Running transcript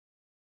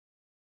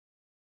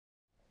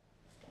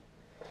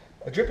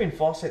A dripping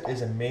faucet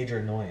is a major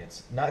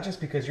annoyance, not just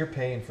because you're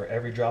paying for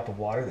every drop of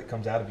water that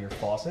comes out of your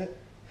faucet,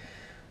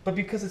 but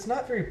because it's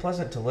not very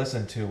pleasant to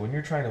listen to when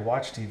you're trying to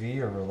watch TV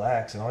or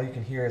relax and all you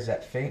can hear is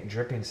that faint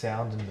dripping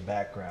sound in the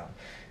background.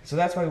 So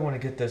that's why we want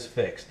to get this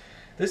fixed.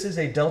 This is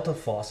a Delta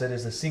faucet,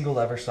 is a single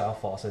lever style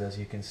faucet as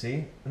you can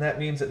see, and that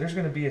means that there's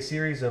going to be a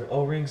series of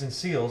O-rings and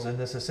seals in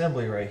this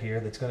assembly right here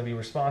that's going to be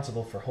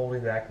responsible for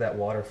holding back that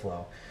water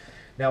flow.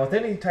 Now with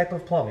any type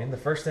of plumbing, the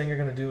first thing you're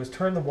going to do is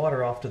turn the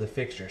water off to the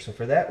fixture. So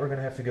for that, we're going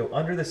to have to go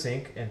under the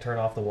sink and turn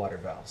off the water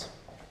valves.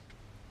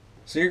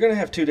 So you're going to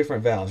have two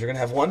different valves. You're going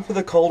to have one for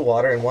the cold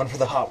water and one for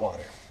the hot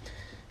water.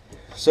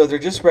 So they're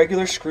just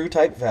regular screw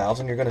type valves,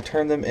 and you're going to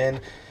turn them in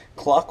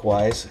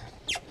clockwise.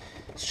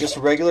 It's just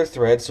a regular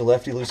thread, so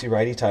lefty loosey,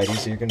 righty tighty.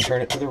 So you're going to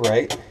turn it to the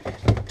right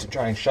to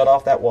try and shut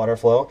off that water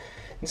flow.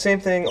 And same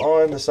thing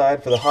on the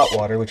side for the hot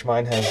water, which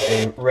mine has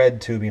a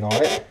red tubing on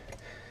it.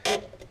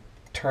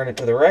 Turn it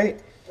to the right.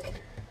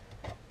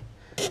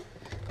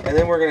 And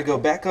then we're going to go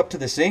back up to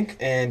the sink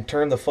and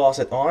turn the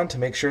faucet on to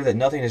make sure that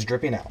nothing is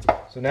dripping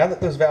out. So now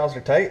that those valves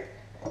are tight,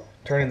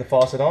 turning the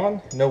faucet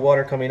on, no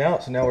water coming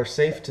out, so now we're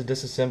safe to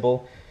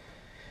disassemble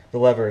the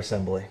lever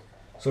assembly.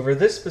 So for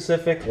this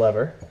specific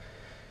lever,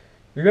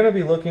 you're going to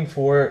be looking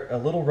for a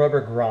little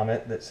rubber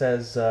grommet that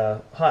says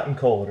hot and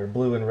cold, or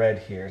blue and red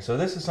here. So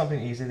this is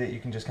something easy that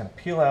you can just kind of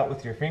peel out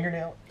with your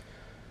fingernail.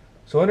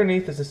 So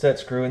underneath is a set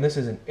screw, and this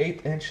is an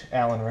 1/8"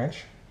 Allen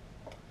wrench.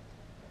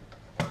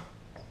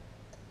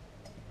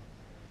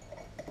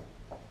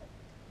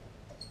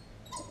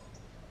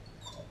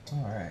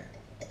 Alright.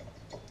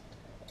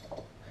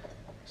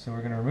 So we're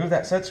going to remove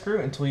that set screw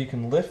until you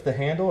can lift the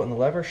handle and the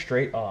lever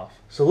straight off.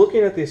 So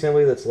looking at the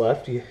assembly that's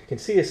left, you can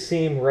see a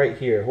seam right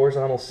here,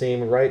 horizontal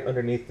seam right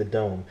underneath the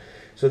dome.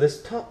 So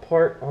this top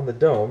part on the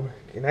dome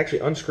can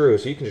actually unscrew,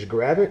 so you can just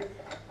grab it,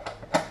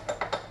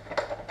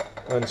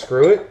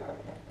 unscrew it,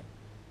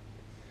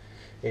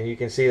 and you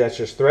can see that's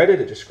just threaded.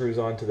 It just screws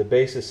onto the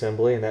base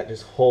assembly, and that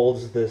just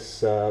holds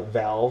this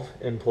valve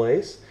in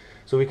place.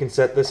 So we can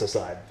set this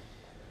aside.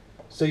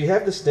 So you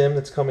have the stem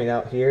that's coming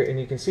out here, and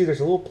you can see there's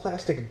a little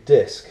plastic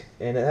disc,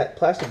 and that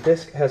plastic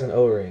disc has an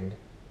O-ring.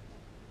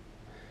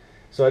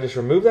 So I just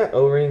remove that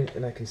O-ring,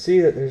 and I can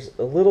see that there's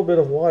a little bit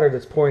of water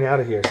that's pouring out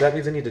of here. So that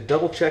means I need to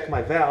double check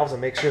my valves and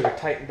make sure they're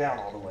tightened down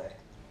all the way.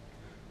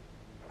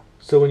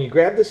 So when you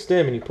grab the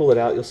stem and you pull it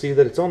out, you'll see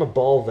that it's on a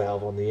ball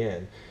valve on the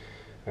end.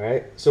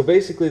 Alright, so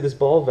basically this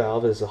ball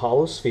valve is a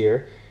hollow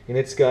sphere, and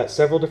it's got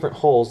several different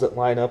holes that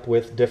line up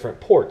with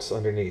different ports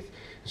underneath.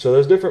 So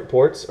those different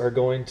ports are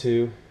going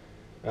to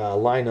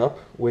line up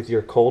with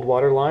your cold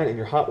water line and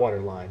your hot water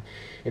line.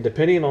 And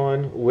depending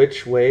on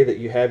which way that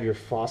you have your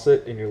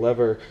faucet and your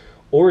lever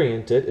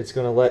oriented, it's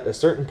going to let a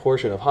certain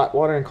portion of hot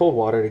water and cold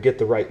water to get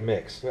the right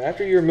mix. So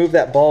after you remove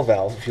that ball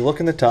valve, if you look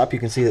in the top, you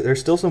can see that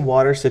there's still some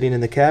water sitting in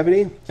the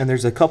cavity, and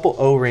there's a couple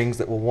O-rings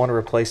that we'll want to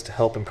replace to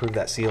help improve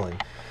that sealing.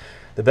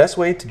 The best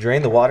way to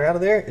drain the water out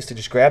of there is to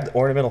just grab the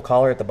ornamental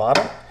collar at the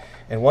bottom,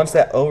 and once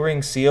that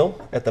O-ring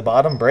seal at the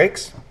bottom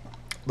breaks,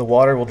 the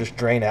water will just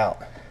drain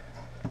out.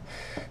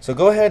 So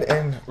go ahead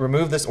and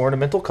remove this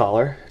ornamental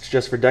collar. It's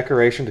just for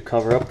decoration to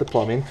cover up the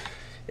plumbing.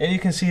 And you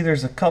can see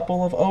there's a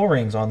couple of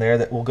O-rings on there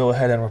that we'll go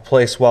ahead and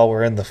replace while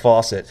we're in the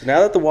faucet. So now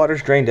that the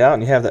water's drained out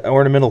and you have the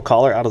ornamental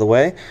collar out of the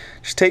way,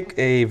 just take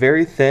a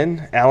very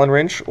thin Allen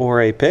wrench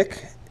or a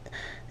pick,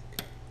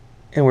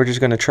 and we're just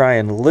going to try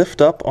and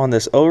lift up on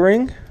this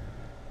O-ring.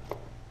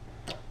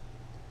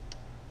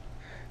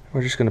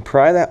 We're just going to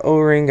pry that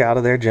O-ring out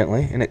of there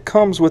gently, and it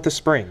comes with a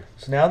spring.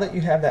 So now that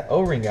you have that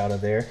O-ring out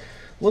of there,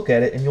 look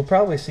at it and you'll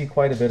probably see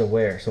quite a bit of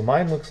wear. So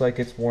mine looks like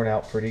it's worn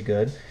out pretty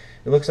good.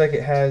 It looks like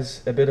it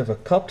has a bit of a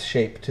cupped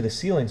shape to the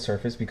sealing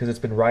surface because it's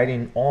been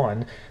riding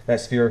on that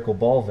spherical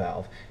ball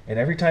valve. And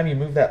every time you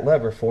move that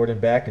lever forward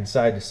and back and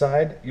side to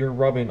side, you're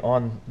rubbing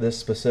on this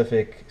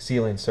specific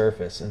sealing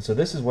surface. And so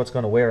this is what's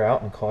going to wear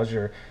out and cause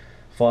your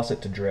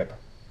faucet to drip.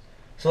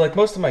 So like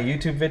most of my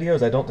YouTube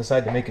videos, I don't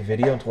decide to make a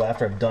video until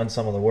after I've done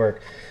some of the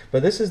work.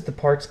 But this is the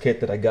parts kit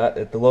that I got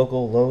at the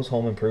local Lowe's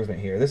Home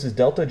Improvement here. This is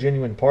Delta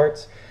Genuine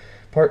Parts.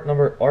 Part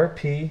number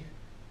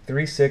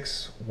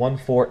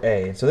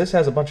RP3614A. And so this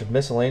has a bunch of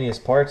miscellaneous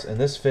parts, and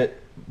this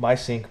fit my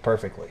sink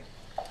perfectly.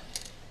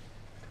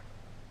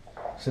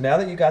 So now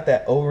that you got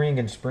that O-ring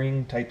and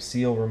spring type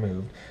seal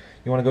removed,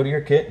 you want to go to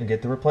your kit and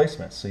get the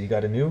replacements. So you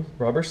got a new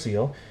rubber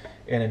seal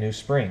and a new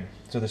spring.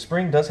 So the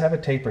spring does have a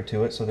taper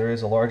to it, so there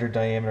is a larger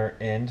diameter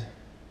end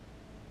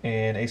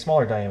and a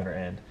smaller diameter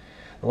end.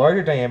 The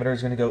larger diameter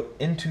is going to go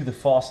into the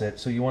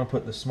faucet, so you want to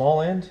put the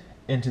small end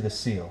into the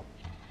seal.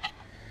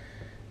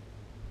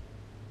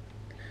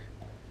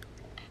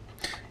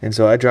 And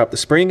so I drop the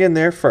spring in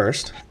there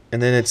first,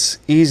 and then it's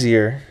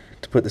easier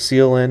to put the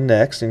seal in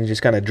next, and you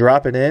just kind of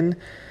drop it in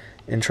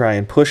and try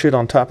and push it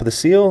on top of the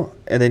seal,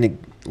 and then it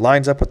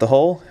lines up with the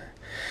hole,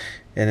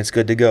 and it's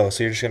good to go.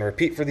 So you're just going to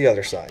repeat for the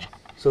other side.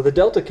 So the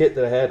Delta kit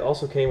that I had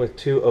also came with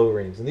two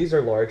O-rings, and these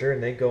are larger,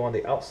 and they go on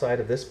the outside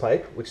of this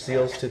pipe, which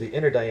seals to the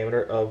inner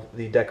diameter of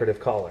the decorative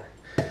collar.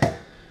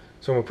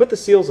 So I'm going to put the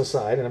seals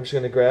aside, and I'm just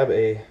going to grab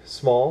a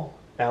small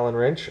Allen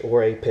wrench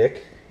or a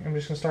pick, I'm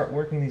just going to start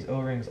working these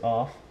O-rings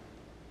off.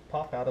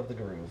 Pop out of the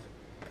groove.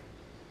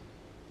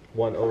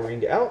 One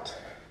O-ring out.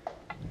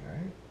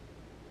 Alright.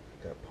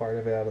 Got part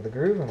of it out of the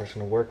groove. I'm just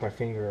going to work my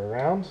finger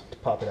around to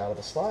pop it out of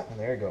the slot, and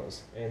there it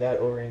goes. And that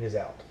O-ring is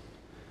out.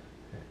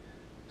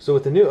 So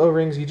with the new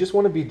O-rings, you just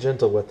want to be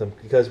gentle with them,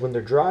 because when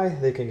they're dry,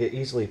 they can get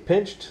easily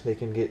pinched, they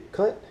can get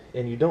cut,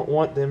 and you don't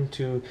want them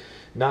to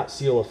not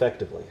seal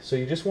effectively. So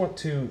you just want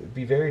to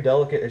be very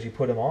delicate as you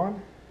put them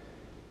on.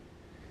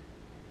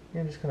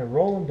 And just kind of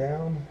roll them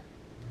down.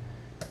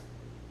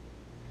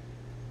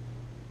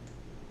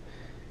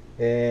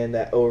 And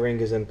that O-ring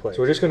is in place.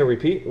 So we're just going to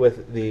repeat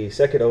with the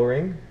second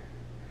O-ring.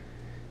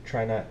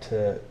 Try not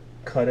to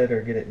cut it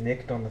or get it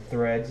nicked on the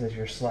threads as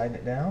you're sliding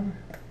it down.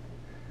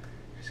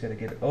 Just got to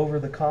get it over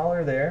the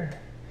collar there,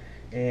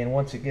 and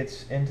once it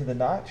gets into the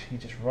notch, you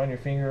just run your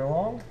finger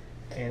along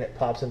and it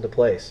pops into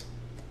place.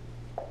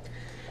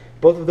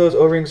 Both of those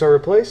O-rings are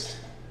replaced,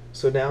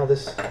 so now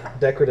this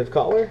decorative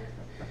collar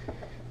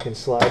can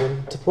slide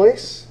into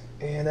place,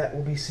 and that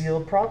will be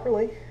sealed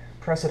properly.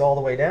 Press it all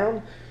the way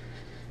down,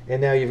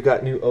 and now you've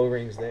got new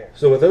O-rings there.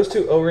 So with those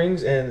two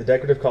O-rings and the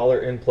decorative collar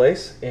in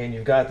place, and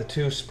you've got the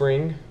two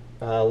spring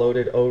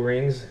loaded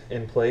O-rings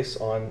in place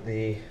on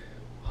the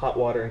hot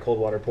water and cold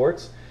water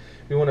ports,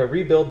 we want to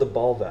rebuild the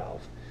ball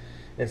valve.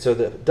 And so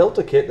the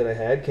Delta kit that I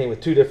had came with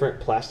two different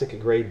plastic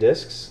gray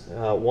discs.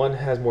 One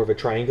has more of a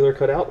triangular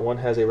cutout, one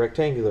has a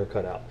rectangular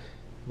cutout.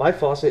 My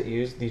faucet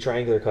used the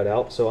triangular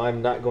cutout, so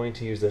I'm not going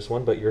to use this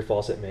one, but your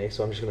faucet may,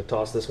 so I'm just going to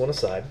toss this one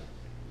aside.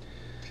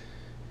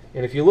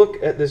 And if you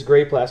look at this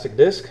gray plastic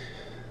disc,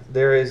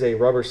 there is a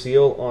rubber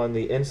seal on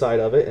the inside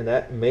of it, and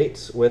that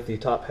mates with the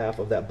top half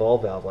of that ball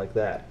valve like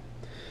that.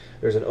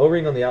 There's an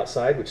O-ring on the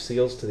outside which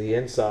seals to the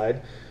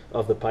inside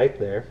of the pipe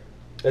there,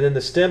 and then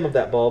the stem of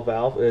that ball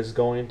valve is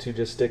going to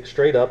just stick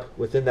straight up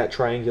within that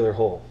triangular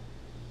hole.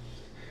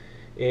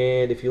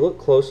 And if you look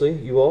closely,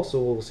 you also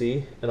will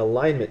see an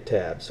alignment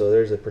tab. So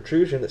there's a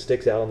protrusion that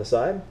sticks out on the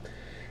side, and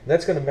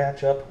that's going to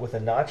match up with a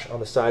notch on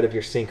the side of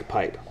your sink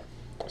pipe.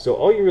 So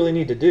all you really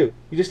need to do,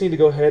 you just need to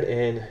go ahead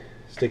and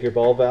stick your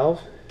ball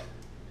valve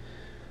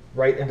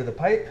right into the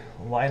pipe,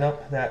 line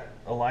up that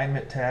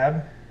alignment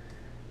tab,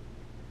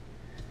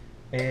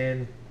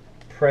 and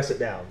press it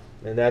down,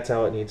 and that's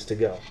how it needs to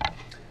go.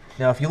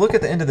 Now if you look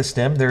at the end of the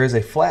stem, there is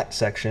a flat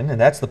section,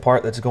 and that's the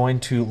part that's going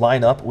to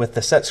line up with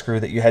the set screw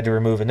that you had to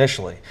remove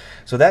initially.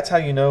 So that's how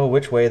you know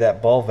which way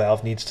that ball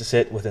valve needs to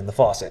sit within the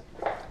faucet.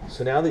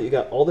 So now that you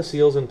got all the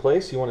seals in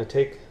place, you want to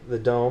take the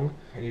dome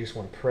and you just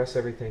want to press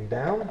everything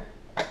down,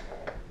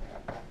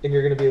 and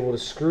you're going to be able to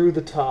screw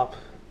the top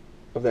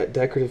of that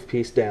decorative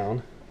piece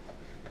down.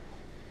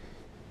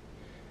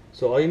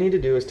 So all you need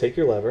to do is take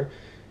your lever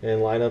and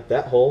line up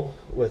that hole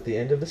with the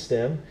end of the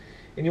stem,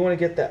 and you want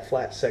to get that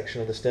flat section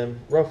of the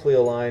stem roughly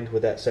aligned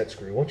with that set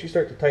screw. Once you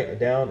start to tighten it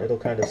down, it'll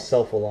kind of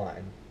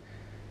self-align.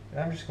 And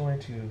I'm just going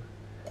to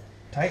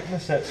tighten the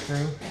set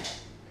screw,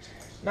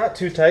 not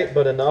too tight,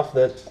 but enough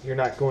that you're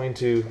not going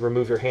to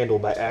remove your handle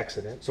by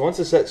accident. So once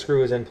the set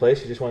screw is in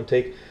place, you just want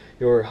to take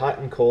your hot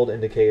and cold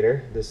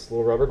indicator, this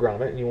little rubber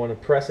grommet, and you want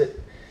to press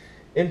it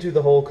into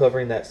the hole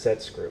covering that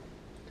set screw.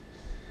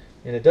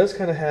 And it does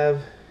kind of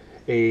have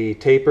a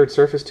tapered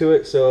surface to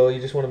it, so you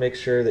just want to make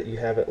sure that you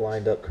have it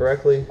lined up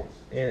correctly,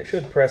 and it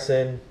should press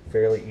in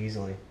fairly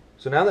easily.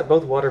 So now that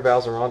both water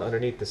valves are on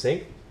underneath the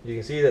sink, you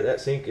can see that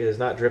that sink is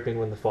not dripping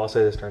when the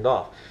faucet is turned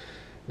off.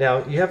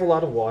 Now you have a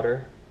lot of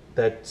water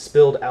that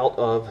spilled out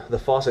of the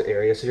faucet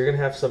area, so you're going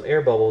to have some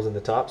air bubbles in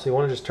the top, so you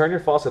want to just turn your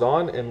faucet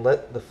on and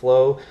let the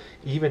flow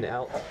even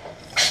out.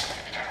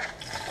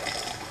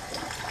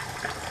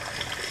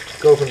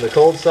 Go from the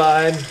cold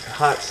side,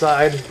 hot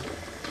side.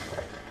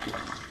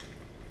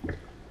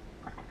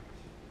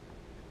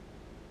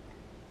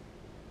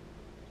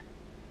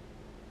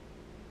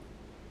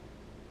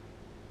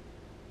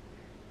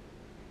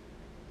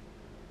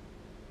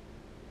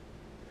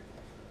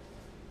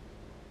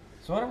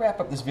 So I want to wrap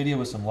up this video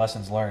with some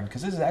lessons learned,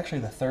 because this is actually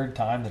the third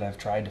time that I've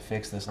tried to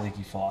fix this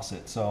leaky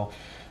faucet. So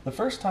the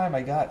first time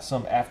I got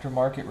some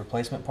aftermarket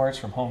replacement parts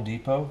from Home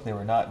Depot. They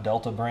were not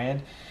Delta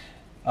brand.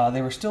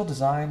 They were still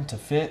designed to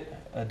fit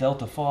a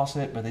Delta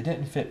faucet, but they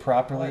didn't fit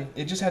properly.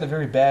 It just had a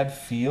very bad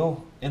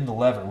feel in the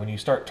lever. When you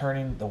start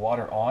turning the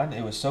water on,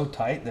 it was so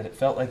tight that it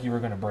felt like you were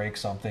going to break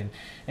something,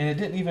 and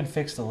it didn't even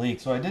fix the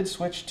leak. So I did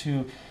switch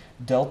to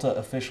Delta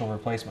official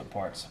replacement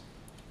parts.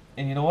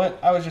 And you know what?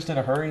 I was just in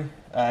a hurry.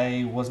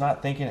 I was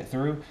not thinking it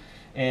through,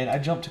 and I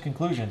jumped to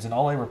conclusions, and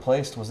all I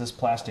replaced was this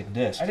plastic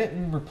disc. I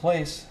didn't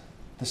replace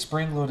the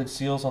spring-loaded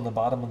seals on the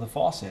bottom of the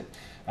faucet.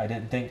 I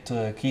didn't think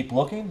to keep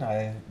looking.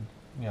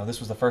 This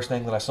was the first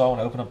thing that I saw when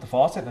I opened up the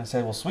faucet, and I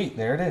said, well, sweet,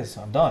 there it is.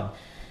 I'm done.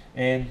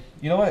 And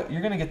you know what?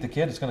 You're going to get the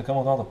kit. It's going to come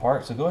with all the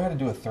parts, so go ahead and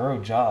do a thorough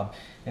job.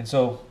 And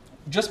so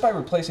just by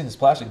replacing this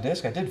plastic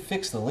disc, I did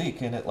fix the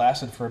leak, and it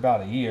lasted for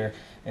about a year,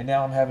 and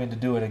now I'm having to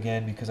do it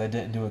again because I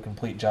didn't do a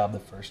complete job the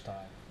first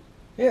time.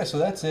 Yeah, so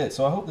that's it.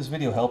 So I hope this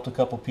video helped a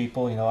couple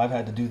people. I've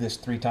had to do this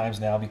 3 times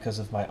now because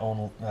of my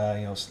own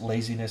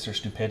laziness or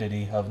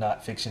stupidity of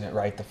not fixing it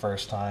right the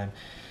first time.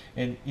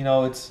 And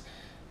it's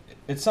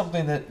it's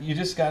something that you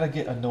just got to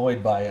get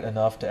annoyed by it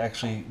enough to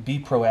actually be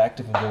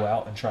proactive and go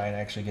out and try and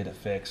actually get it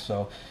fixed.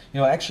 So,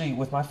 actually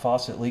with my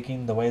faucet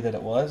leaking the way that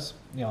it was,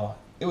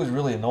 it was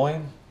really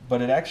annoying,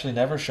 but it actually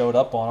never showed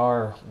up on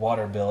our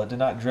water bill. It did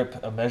not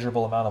drip a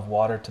measurable amount of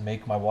water to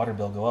make my water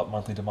bill go up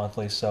monthly to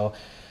monthly. So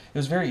it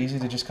was very easy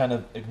to just kind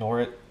of ignore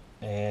it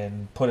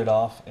and put it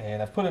off.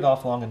 And I've put it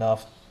off long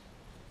enough.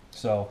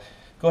 So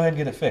go ahead and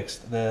get it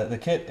fixed. The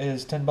kit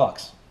is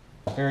 $10.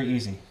 Very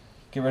easy.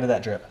 Get rid of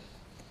that drip.